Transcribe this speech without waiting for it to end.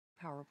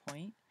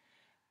PowerPoint.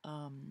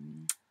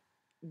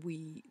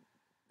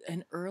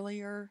 An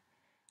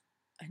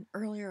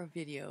earlier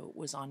video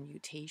was on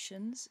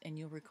mutations, and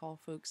you'll recall,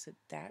 folks, that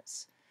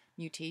that's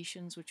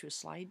mutations, which was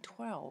slide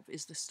 12,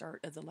 is the start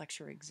of the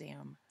lecture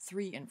exam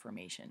 3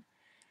 information.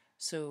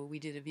 So we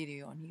did a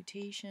video on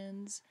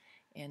mutations,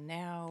 and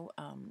now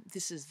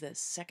this is the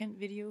second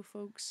video,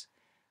 folks,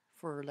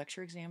 for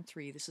lecture exam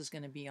 3. This is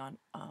going to be on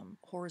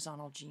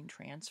horizontal gene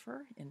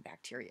transfer in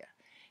bacteria.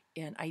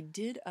 And I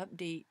did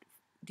update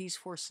these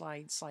 4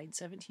 slides, slides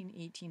 17,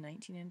 18,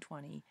 19, and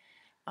 20.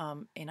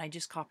 And I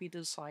just copied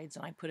those slides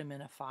and I put them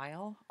in a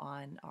file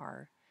on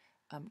our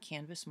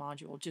Canvas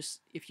module,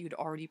 just if you'd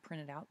already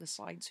printed out the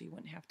slides so you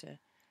wouldn't have to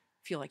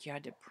feel like you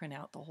had to print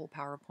out the whole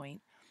PowerPoint.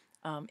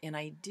 And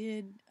I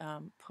did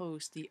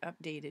post the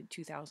updated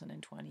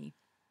 2020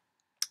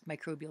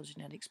 Microbial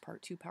Genetics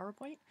Part 2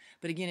 PowerPoint.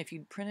 But again, if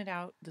you printed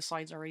out the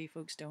slides already,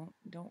 folks, don't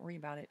worry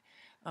about it.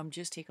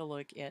 Just take a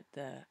look at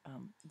the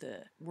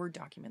Word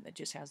document that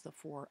just has the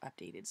 4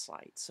 updated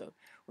slides. So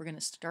we're going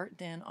to start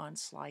then on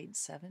slide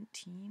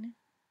 17.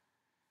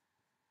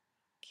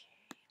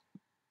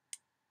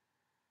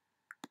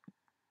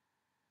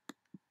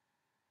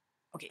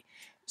 Okay,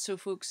 so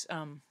folks,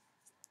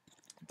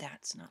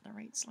 that's not the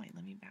right slide.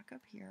 Let me back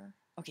up here.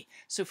 Okay,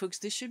 so folks,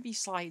 this should be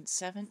slide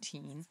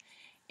 17.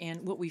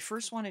 And what we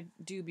first want to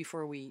do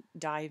before we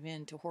dive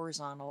into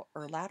horizontal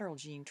or lateral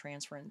gene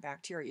transfer in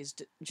bacteria is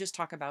to just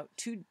talk about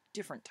 2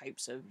 different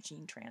types of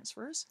gene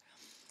transfers.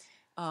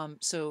 By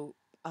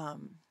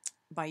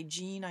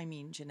gene, I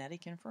mean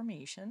genetic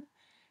information.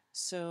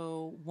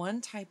 So one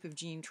type of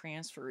gene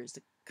transfer is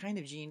the kind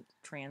of gene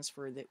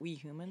transfer that we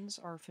humans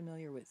are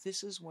familiar with.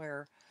 This is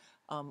where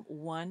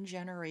one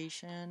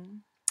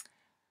generation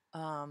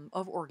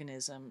of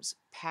organisms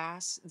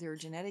pass their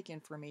genetic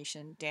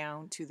information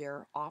down to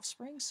their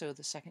offspring, so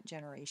the second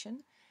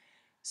generation.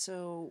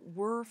 So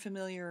we're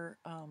familiar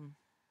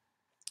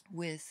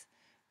with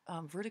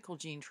vertical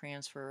gene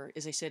transfer,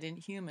 as I said, in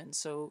humans.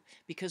 So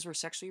because we're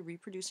sexually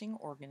reproducing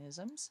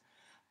organisms,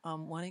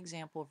 one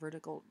example of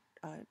vertical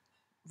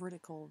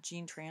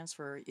gene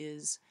transfer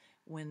is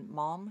when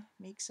mom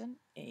makes an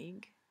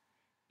egg,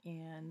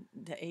 and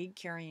the egg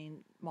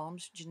carrying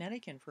mom's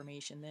genetic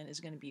information then is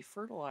going to be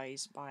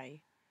fertilized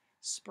by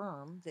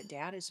sperm that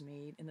dad has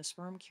made, and the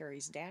sperm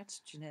carries dad's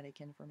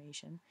genetic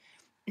information.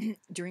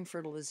 During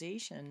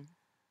fertilization,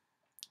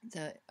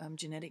 the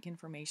genetic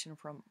information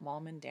from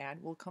mom and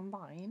dad will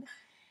combine,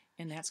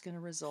 and that's going to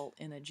result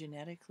in a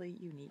genetically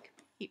unique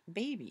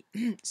baby.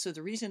 So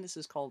the reason this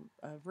is called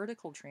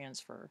vertical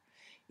transfer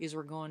is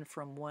we're going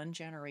from one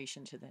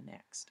generation to the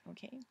next,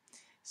 okay?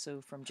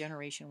 So from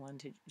generation 1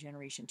 to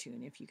generation 2,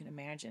 and if you can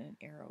imagine an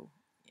arrow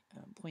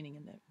pointing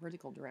in the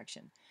vertical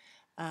direction.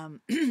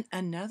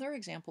 Another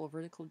example of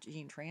vertical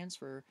gene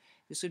transfer,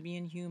 this would be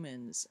in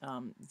humans,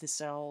 the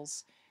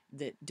cells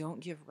that don't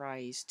give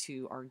rise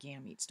to our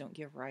gametes, don't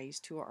give rise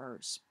to our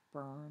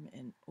sperm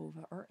and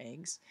ova or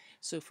eggs.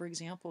 So for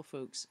example,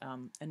 folks,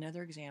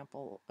 another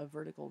example of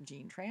vertical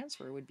gene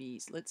transfer would be,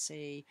 let's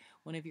say,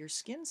 one of your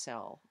skin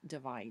cell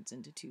divides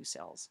into 2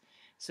 cells.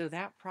 So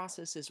that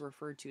process is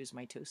referred to as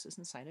mitosis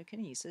and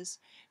cytokinesis.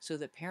 So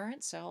the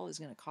parent cell is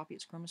going to copy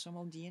its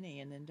chromosomal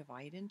DNA and then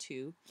divide in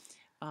 2.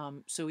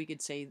 So we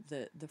could say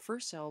the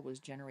first cell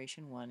was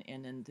generation 1,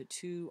 and then the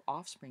 2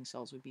 offspring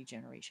cells would be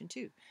generation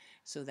 2.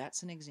 So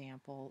that's an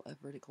example of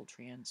vertical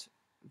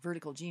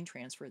gene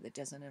transfer that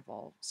doesn't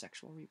involve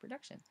sexual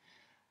reproduction.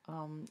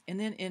 And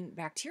then in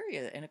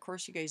bacteria, and of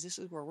course, you guys, this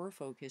is where we're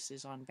focused,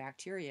 is on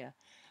bacteria.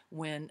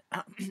 When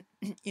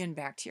in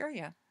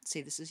bacteria,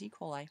 say this is E.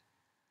 coli,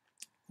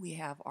 we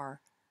have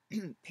our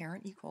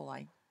parent E.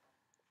 coli,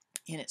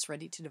 and it's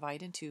ready to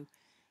divide in 2.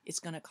 It's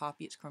going to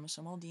copy its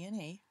chromosomal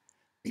DNA,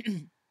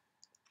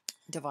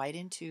 divide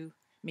into,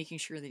 making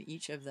sure that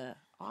each of the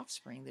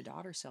offspring, the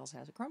daughter cells,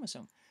 has a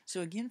chromosome.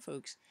 So again,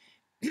 folks,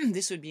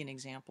 this would be an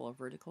example of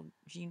vertical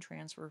gene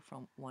transfer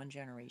from one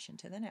generation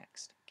to the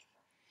next. Okay.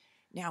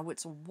 Now,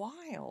 what's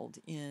wild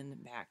in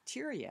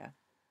bacteria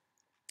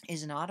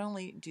is not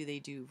only do they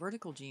do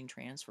vertical gene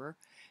transfer,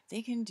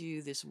 they can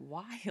do this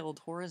wild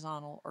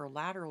horizontal or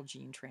lateral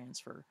gene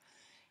transfer.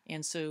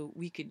 And so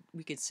we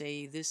could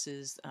say this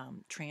is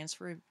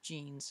transfer of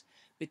genes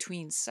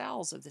between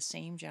cells of the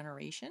same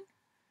generation,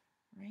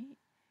 right?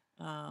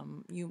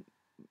 You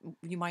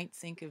might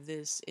think of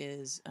this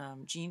as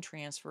gene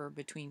transfer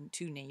between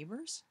 2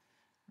 neighbors,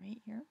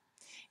 right here.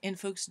 And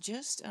folks,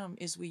 just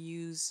as we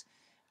use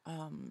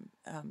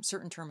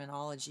certain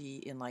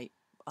terminology in like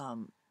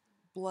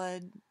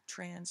blood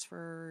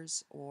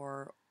transfers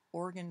or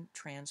organ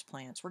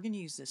transplants, we're going to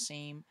use the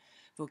same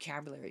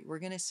vocabulary. We're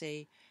going to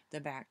say the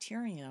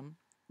bacterium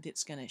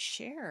that's going to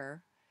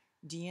share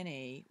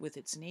DNA with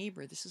its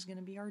neighbor, this is going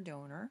to be our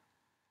donor,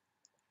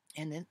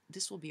 and then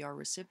this will be our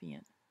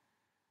recipient,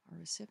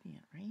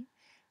 right?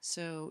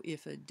 So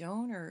if a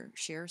donor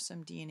shares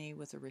some DNA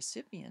with a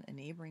recipient, a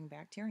neighboring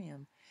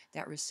bacterium,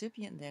 that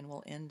recipient then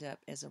will end up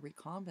as a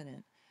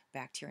recombinant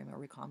bacterium, a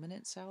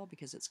recombinant cell,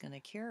 because it's going to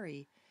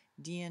carry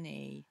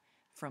DNA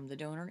from the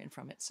donor and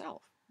from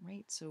itself.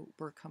 right? So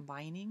we're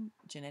combining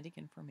genetic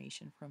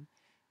information from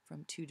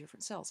two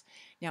different cells.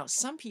 Now,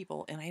 some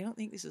people, and I don't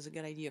think this is a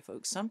good idea,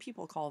 folks, some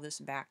people call this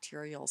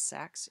bacterial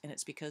sex, and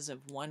it's because of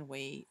one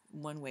way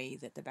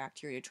that the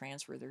bacteria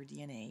transfer their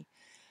DNA.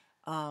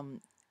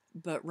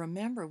 But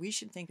remember, we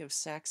should think of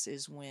sex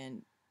as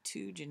when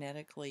two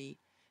genetically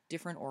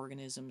different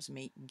organisms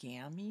make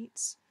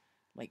gametes,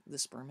 like the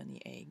sperm and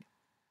the egg.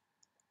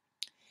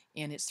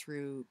 And it's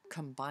through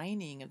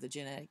combining of the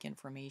genetic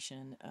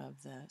information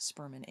of the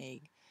sperm and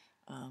egg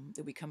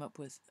that we come up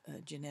with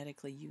a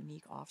genetically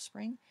unique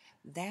offspring.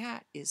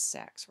 That is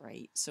sex,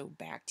 right? So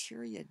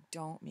bacteria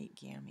don't make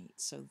gametes.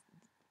 So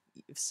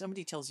if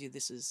somebody tells you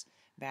this is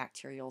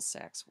bacterial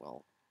sex,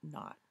 well,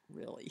 not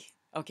really.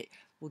 Okay,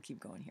 we'll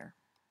keep going here.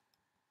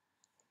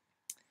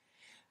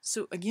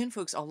 So again,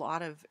 folks, a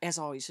lot of, as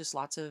always, just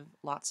lots of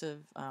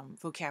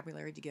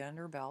vocabulary to get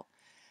under our belt.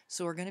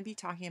 So we're going to be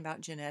talking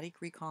about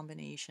genetic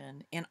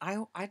recombination, and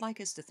I'd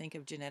like us to think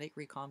of genetic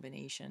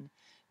recombination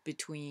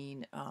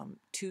between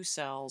two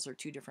cells or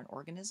two different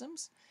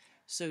organisms.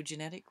 So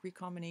genetic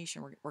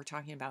recombination, we're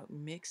talking about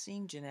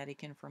mixing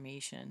genetic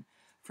information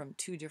from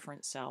two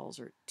different cells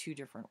or two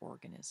different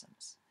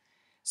organisms.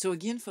 So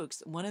again,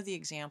 folks, one of the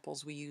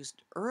examples we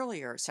used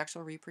earlier,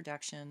 sexual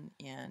reproduction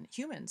in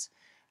humans,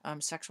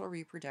 sexual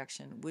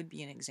reproduction would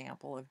be an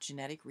example of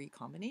genetic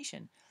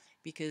recombination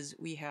because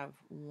we have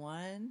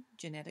one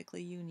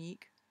genetically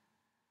unique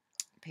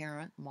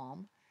parent,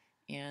 mom,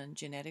 and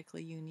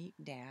genetically unique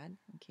dad.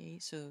 Okay,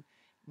 so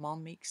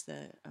mom makes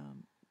the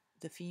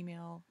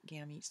female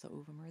gametes, the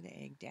ovum or the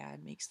egg.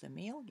 Dad makes the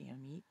male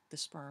gamete, the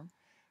sperm,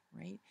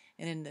 right?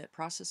 And in the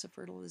process of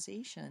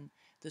fertilization,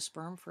 the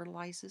sperm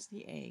fertilizes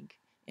the egg.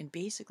 And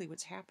basically,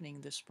 what's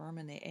happening, the sperm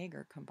and the egg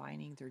are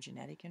combining their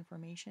genetic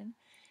information,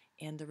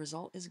 and the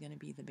result is going to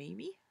be the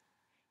baby.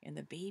 And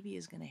the baby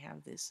is going to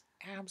have this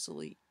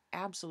absolutely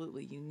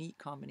unique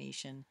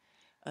combination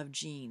of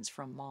genes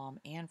from mom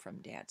and from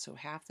dad. So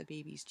half the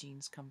baby's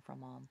genes come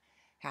from mom,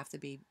 half the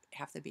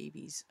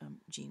baby's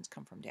genes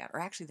come from dad. Or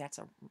actually, that's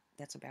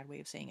a bad way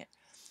of saying it.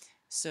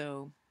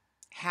 So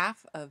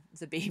half of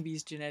the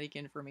baby's genetic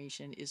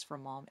information is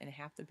from mom, and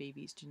half the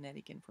baby's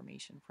genetic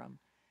information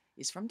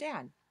is from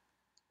dad.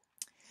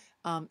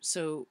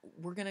 So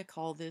we're going to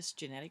call this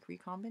genetic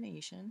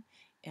recombination.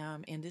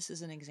 And this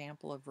is an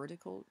example of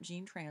vertical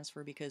gene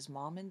transfer because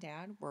mom and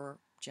dad were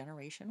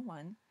generation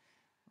one,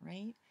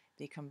 right?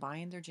 They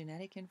combined their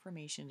genetic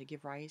information to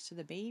give rise to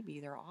the baby,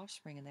 their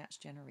offspring, and that's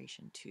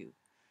generation two.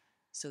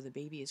 So the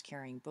baby is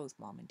carrying both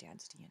mom and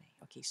dad's DNA.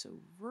 Okay, so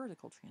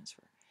vertical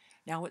transfer.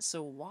 Now, what's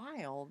so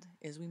wild,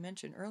 as we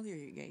mentioned earlier,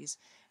 you guys,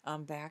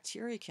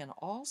 bacteria can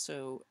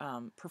also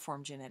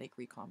perform genetic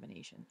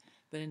recombination.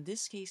 But in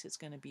this case, it's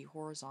going to be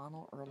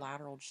horizontal or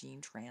lateral gene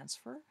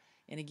transfer.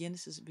 And again,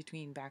 this is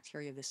between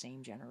bacteria of the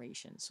same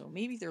generation. So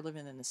maybe they're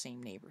living in the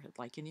same neighborhood,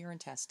 like in your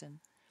intestine.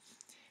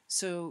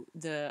 So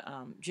the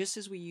just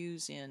as we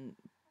use in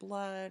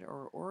blood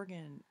or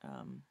organ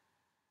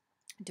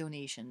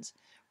donations,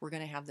 we're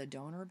going to have the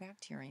donor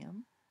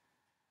bacterium,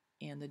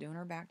 and the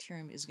donor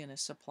bacterium is going to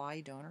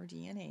supply donor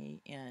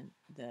DNA, and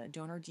the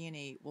donor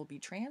DNA will be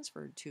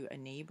transferred to a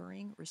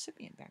neighboring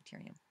recipient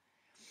bacterium.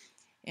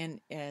 And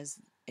as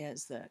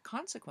the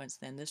consequence,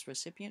 then this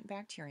recipient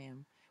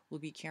bacterium will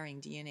be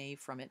carrying DNA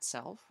from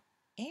itself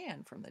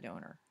and from the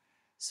donor.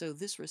 So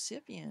this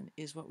recipient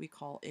is what we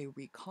call a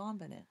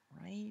recombinant,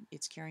 right?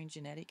 It's carrying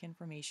genetic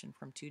information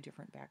from two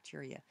different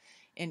bacteria.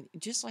 And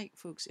just like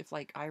folks, if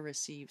like I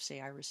received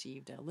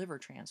a liver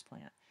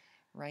transplant,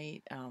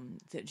 right?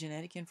 The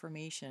genetic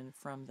information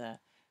from the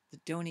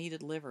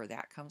donated liver,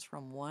 that comes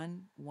from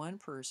one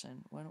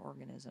person, one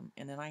organism,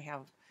 and then I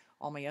have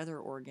all my other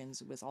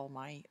organs with all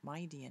my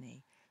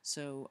DNA.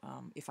 So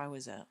if I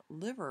was a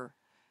liver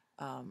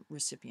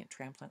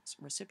transplant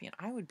recipient,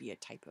 I would be a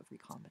type of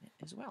recombinant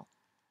as well.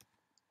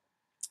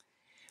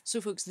 So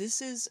folks,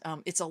 this is,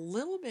 it's a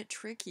little bit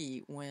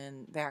tricky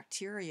when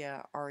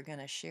bacteria are going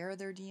to share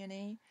their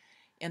DNA.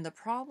 And the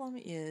problem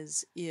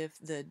is if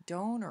the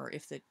donor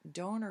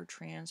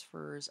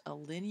transfers a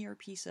linear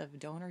piece of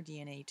donor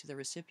DNA to the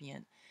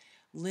recipient,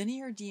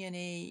 linear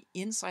DNA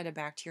inside a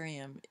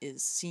bacterium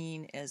is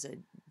seen as a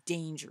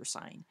danger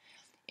sign.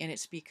 And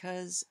it's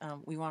because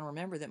we want to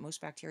remember that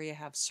most bacteria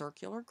have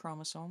circular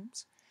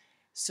chromosomes.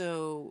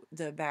 So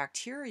the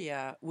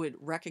bacteria would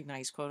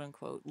recognize, quote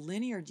unquote,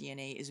 linear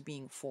DNA as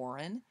being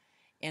foreign,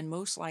 and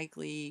most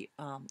likely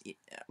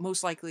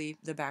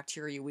the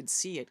bacteria would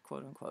see it,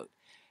 quote unquote,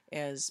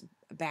 as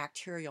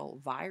bacterial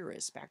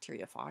virus,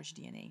 bacteriophage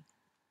DNA.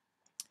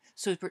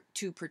 So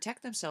to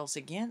protect themselves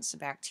against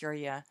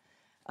bacteria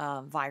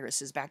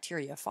viruses,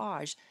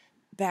 bacteriophage,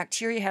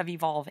 bacteria have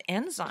evolved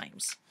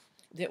enzymes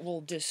that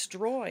will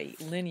destroy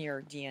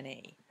linear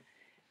DNA,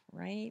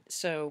 right?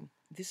 So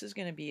this is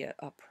going to be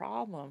a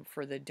problem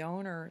for the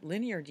donor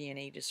linear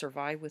DNA to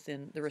survive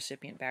within the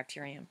recipient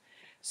bacterium.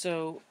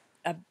 So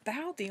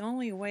about the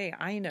only way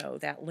I know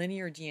that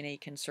linear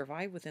DNA can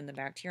survive within the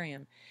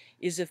bacterium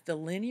is if the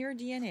linear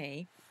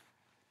DNA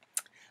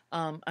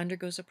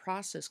undergoes a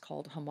process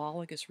called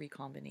homologous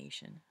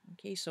recombination.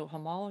 Okay, so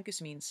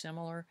homologous means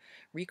similar.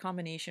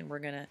 Recombination, we're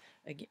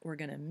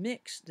gonna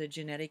mix the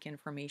genetic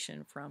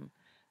information from,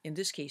 in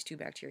this case, two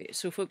bacteria.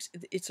 So, folks,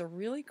 it's a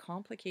really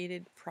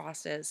complicated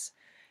process,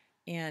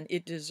 and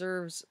it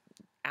deserves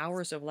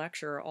hours of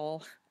lecture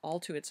all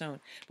to its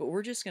own. But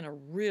we're just going to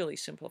really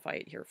simplify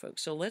it here,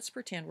 folks. So let's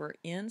pretend we're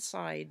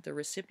inside the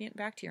recipient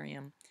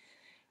bacterium.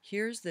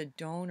 Here's the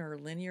donor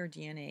linear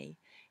DNA,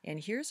 and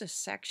here's a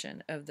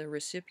section of the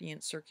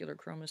recipient circular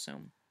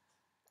chromosome.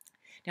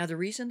 Now, the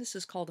reason this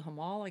is called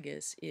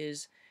homologous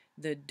is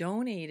the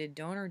donated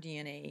donor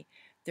DNA,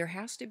 there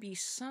has to be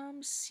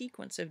some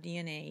sequence of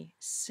DNA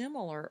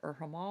similar or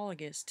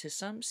homologous to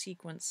some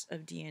sequence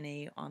of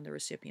DNA on the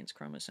recipient's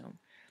chromosome.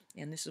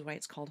 And this is why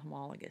it's called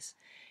homologous.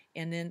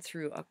 And then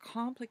through a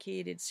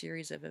complicated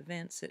series of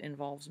events that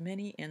involves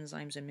many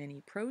enzymes and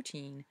many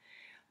protein,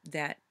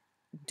 that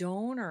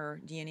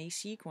donor DNA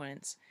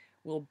sequence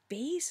will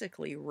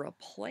basically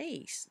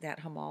replace that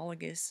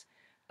homologous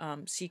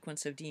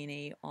sequence of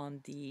DNA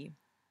on the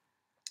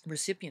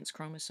recipient's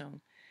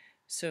chromosome.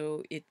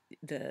 So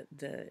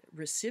the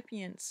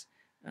recipient's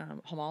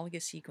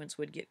homologous sequence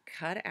would get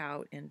cut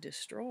out and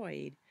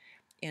destroyed,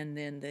 and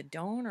then the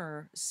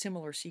donor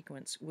similar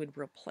sequence would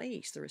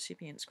replace the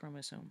recipient's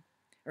chromosome,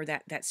 or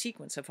that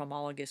sequence of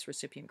homologous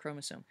recipient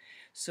chromosome.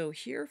 So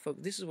here,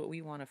 folks, this is what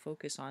we want to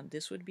focus on.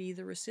 This would be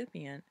the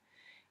recipient,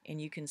 and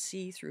you can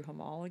see through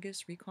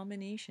homologous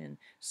recombination,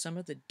 some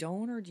of the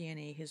donor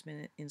DNA has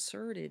been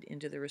inserted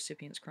into the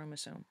recipient's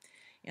chromosome.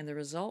 And the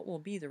result will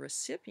be the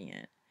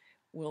recipient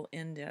will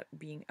end up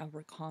being a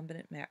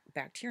recombinant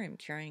bacterium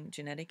carrying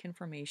genetic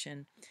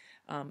information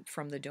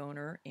from the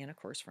donor and, of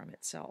course, from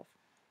itself.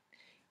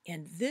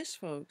 And this,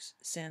 folks,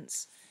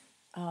 since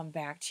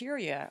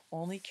bacteria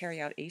only carry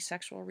out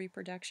asexual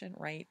reproduction,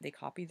 right? They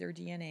copy their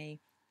DNA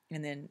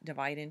and then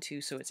divide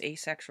into, so it's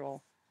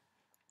asexual.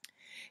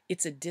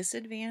 It's a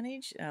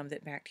disadvantage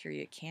that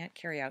bacteria can't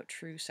carry out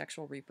true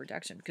sexual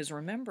reproduction, because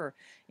remember,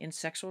 in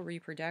sexual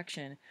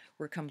reproduction,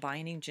 we're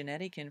combining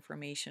genetic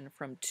information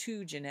from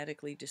two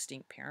genetically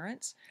distinct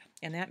parents,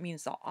 and that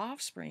means the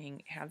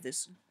offspring have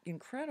this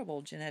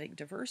incredible genetic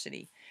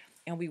diversity,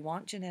 and we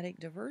want genetic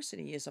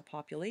diversity as a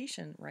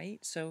population, right?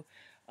 So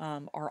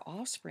our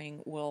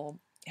offspring will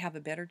have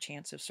a better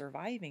chance of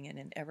surviving in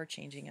an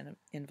ever-changing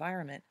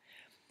environment.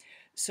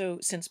 So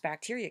since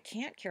bacteria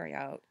can't carry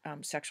out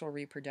sexual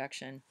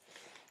reproduction,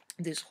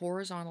 this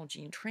horizontal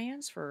gene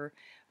transfer,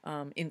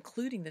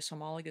 including this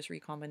homologous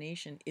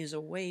recombination, is a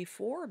way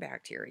for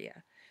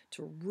bacteria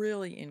to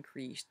really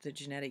increase the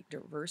genetic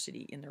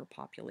diversity in their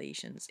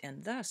populations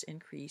and thus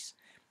increase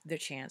the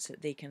chance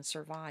that they can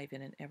survive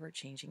in an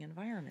ever-changing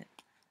environment.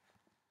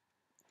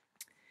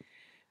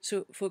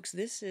 So, folks,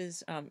 this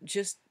is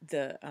just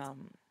the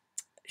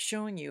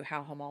showing you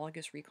how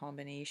homologous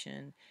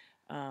recombination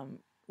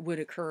would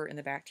occur in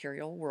the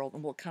bacterial world,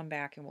 and we'll come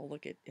back and we'll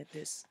look at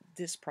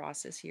this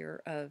process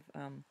here of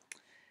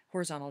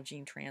horizontal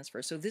gene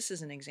transfer. So this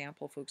is an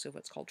example, folks, of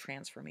what's called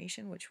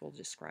transformation, which we'll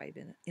describe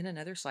in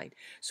another slide.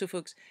 So,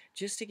 folks,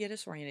 just to get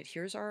us oriented,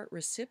 here's our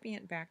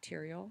recipient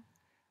bacterium,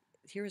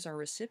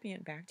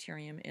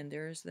 and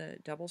there's the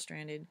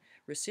double-stranded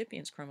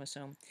recipient's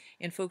chromosome.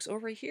 And, folks,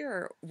 over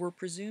here, we're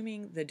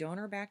presuming the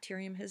donor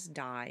bacterium has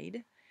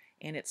died,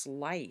 and it's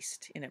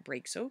lysed, and it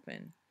breaks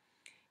open.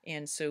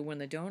 And so when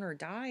the donor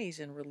dies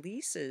and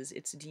releases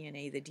its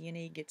DNA, the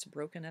DNA gets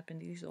broken up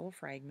into these little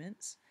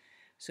fragments.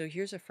 So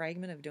here's a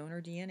fragment of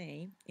donor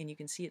DNA, and you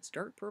can see it's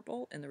dark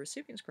purple, and the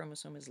recipient's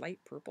chromosome is light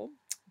purple.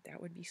 That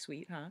would be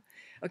sweet, huh?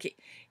 Okay,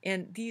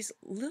 and these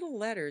little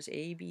letters,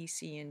 A, B,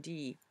 C, and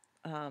D,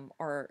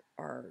 are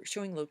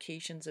showing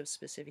locations of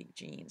specific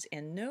genes.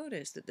 And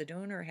notice that the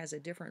donor has a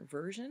different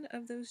version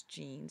of those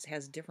genes,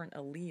 has different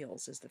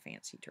alleles, is the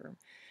fancy term,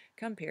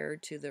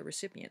 compared to the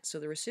recipient. So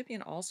the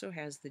recipient also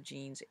has the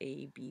genes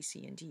A, B,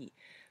 C, and D.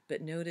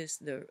 But notice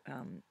the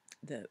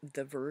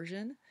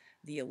version,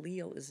 the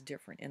allele is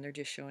different, and they're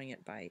just showing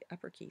it by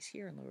uppercase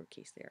here and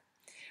lowercase there.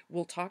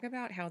 We'll talk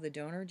about how the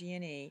donor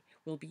DNA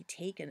will be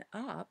taken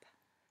up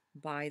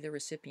by the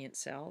recipient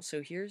cell.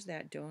 So here's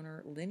that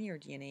donor linear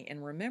DNA,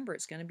 and remember,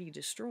 it's going to be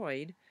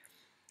destroyed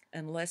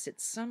unless it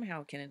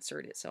somehow can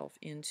insert itself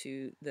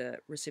into the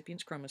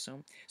recipient's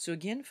chromosome. So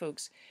again,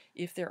 folks,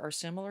 if there are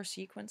similar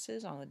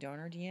sequences on the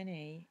donor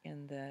DNA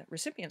and the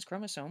recipient's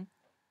chromosome,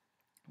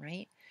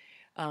 right,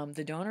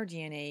 the donor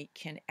DNA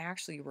can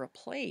actually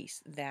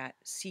replace that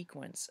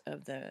sequence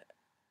of the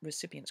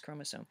recipient's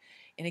chromosome.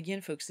 And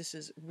again, folks, this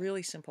is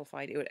really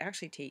simplified. It would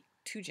actually take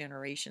 2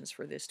 generations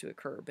for this to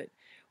occur, but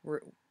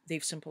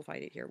they've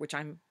simplified it here, which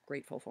I'm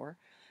grateful for.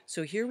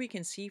 So here we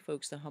can see,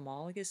 folks, the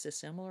homologous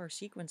dissimilar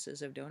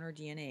sequences of donor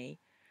DNA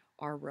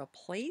are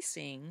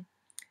replacing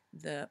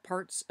the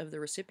parts of the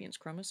recipient's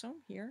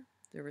chromosome here.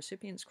 The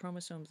recipient's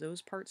chromosomes,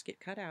 those parts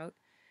get cut out.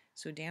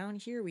 So down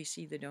here we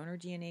see the donor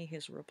DNA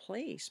has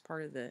replaced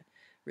part of the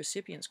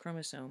recipient's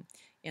chromosome,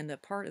 and the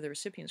part of the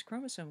recipient's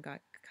chromosome got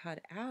cut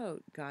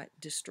out, got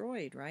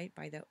destroyed, right,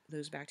 by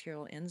those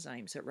bacterial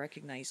enzymes that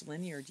recognize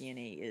linear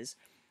DNA is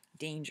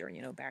danger,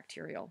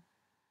 bacterial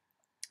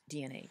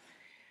DNA.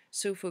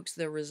 So, folks,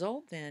 the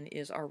result then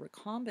is our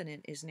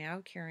recombinant is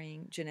now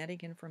carrying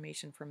genetic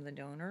information from the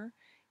donor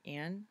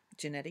and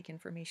genetic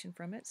information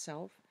from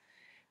itself.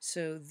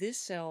 So this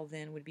cell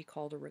then would be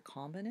called a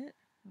recombinant,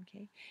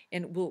 okay?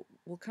 And we'll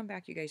come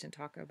back, you guys, and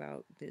talk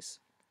about this,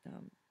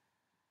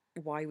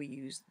 why we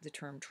use the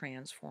term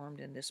transformed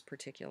in this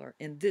particular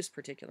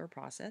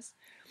process.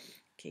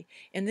 Okay,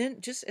 and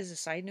then just as a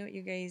side note,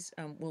 you guys,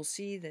 we'll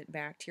see that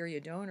bacteria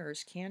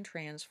donors can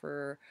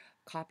transfer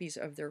copies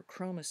of their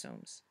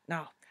chromosomes.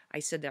 No, I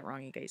said that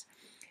wrong, you guys.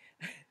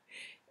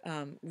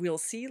 We'll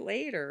see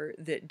later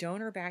that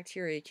donor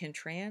bacteria can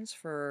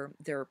transfer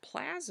their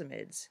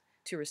plasmids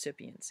to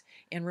recipients.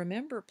 And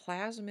remember,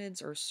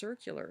 plasmids are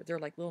circular. They're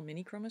like little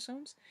mini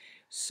chromosomes.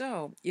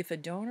 So if a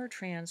donor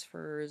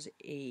transfers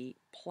a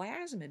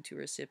plasmid to a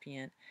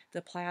recipient,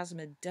 the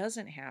plasmid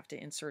doesn't have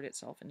to insert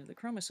itself into the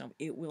chromosome.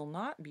 It will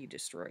not be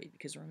destroyed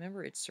because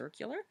remember, it's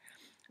circular.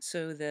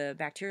 So the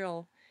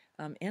bacterial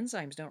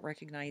enzymes don't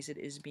recognize it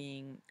as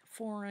being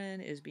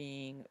foreign, as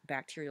being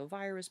bacterial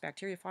virus,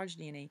 bacteriophage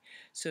DNA.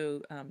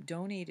 So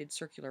donated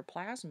circular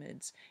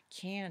plasmids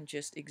can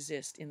just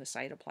exist in the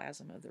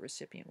cytoplasm of the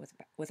recipient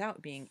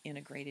without being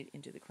integrated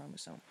into the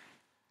chromosome.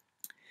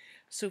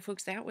 So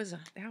folks, that was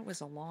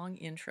a long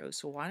intro.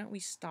 So why don't we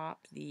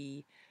stop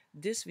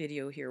this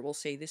video here? We'll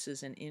say this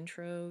is an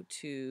intro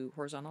to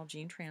horizontal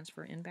gene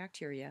transfer in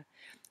bacteria,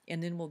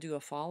 and then we'll do a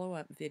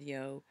follow-up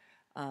video.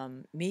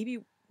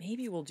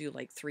 Maybe we'll do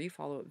like 3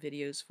 follow-up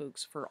videos,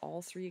 folks, for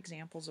all 3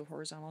 examples of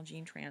horizontal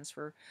gene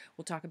transfer.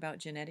 We'll talk about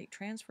genetic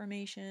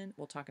transformation,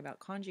 we'll talk about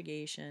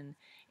conjugation,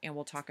 and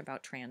we'll talk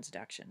about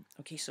transduction.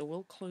 Okay, so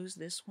we'll close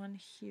this one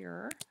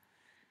here,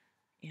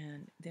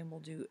 and then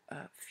we'll do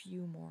a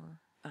few more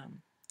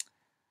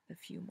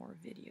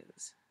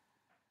videos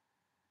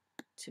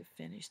to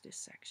finish this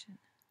section.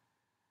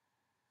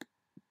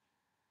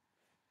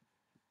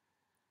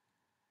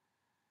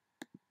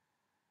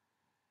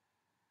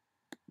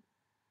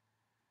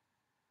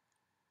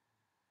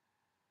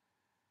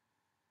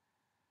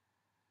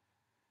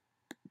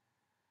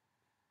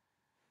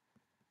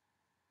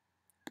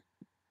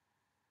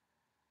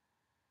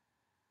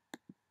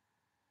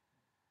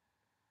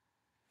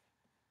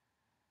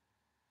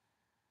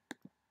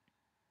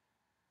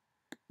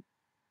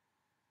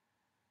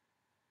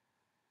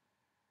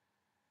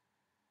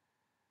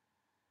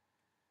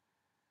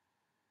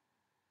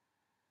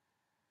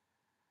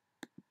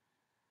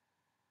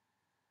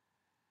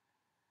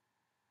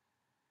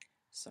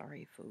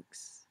 Sorry,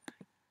 folks,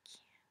 I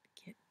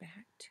can't get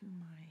back to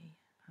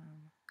my,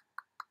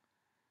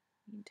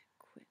 need to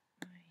quit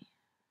my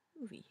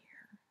movie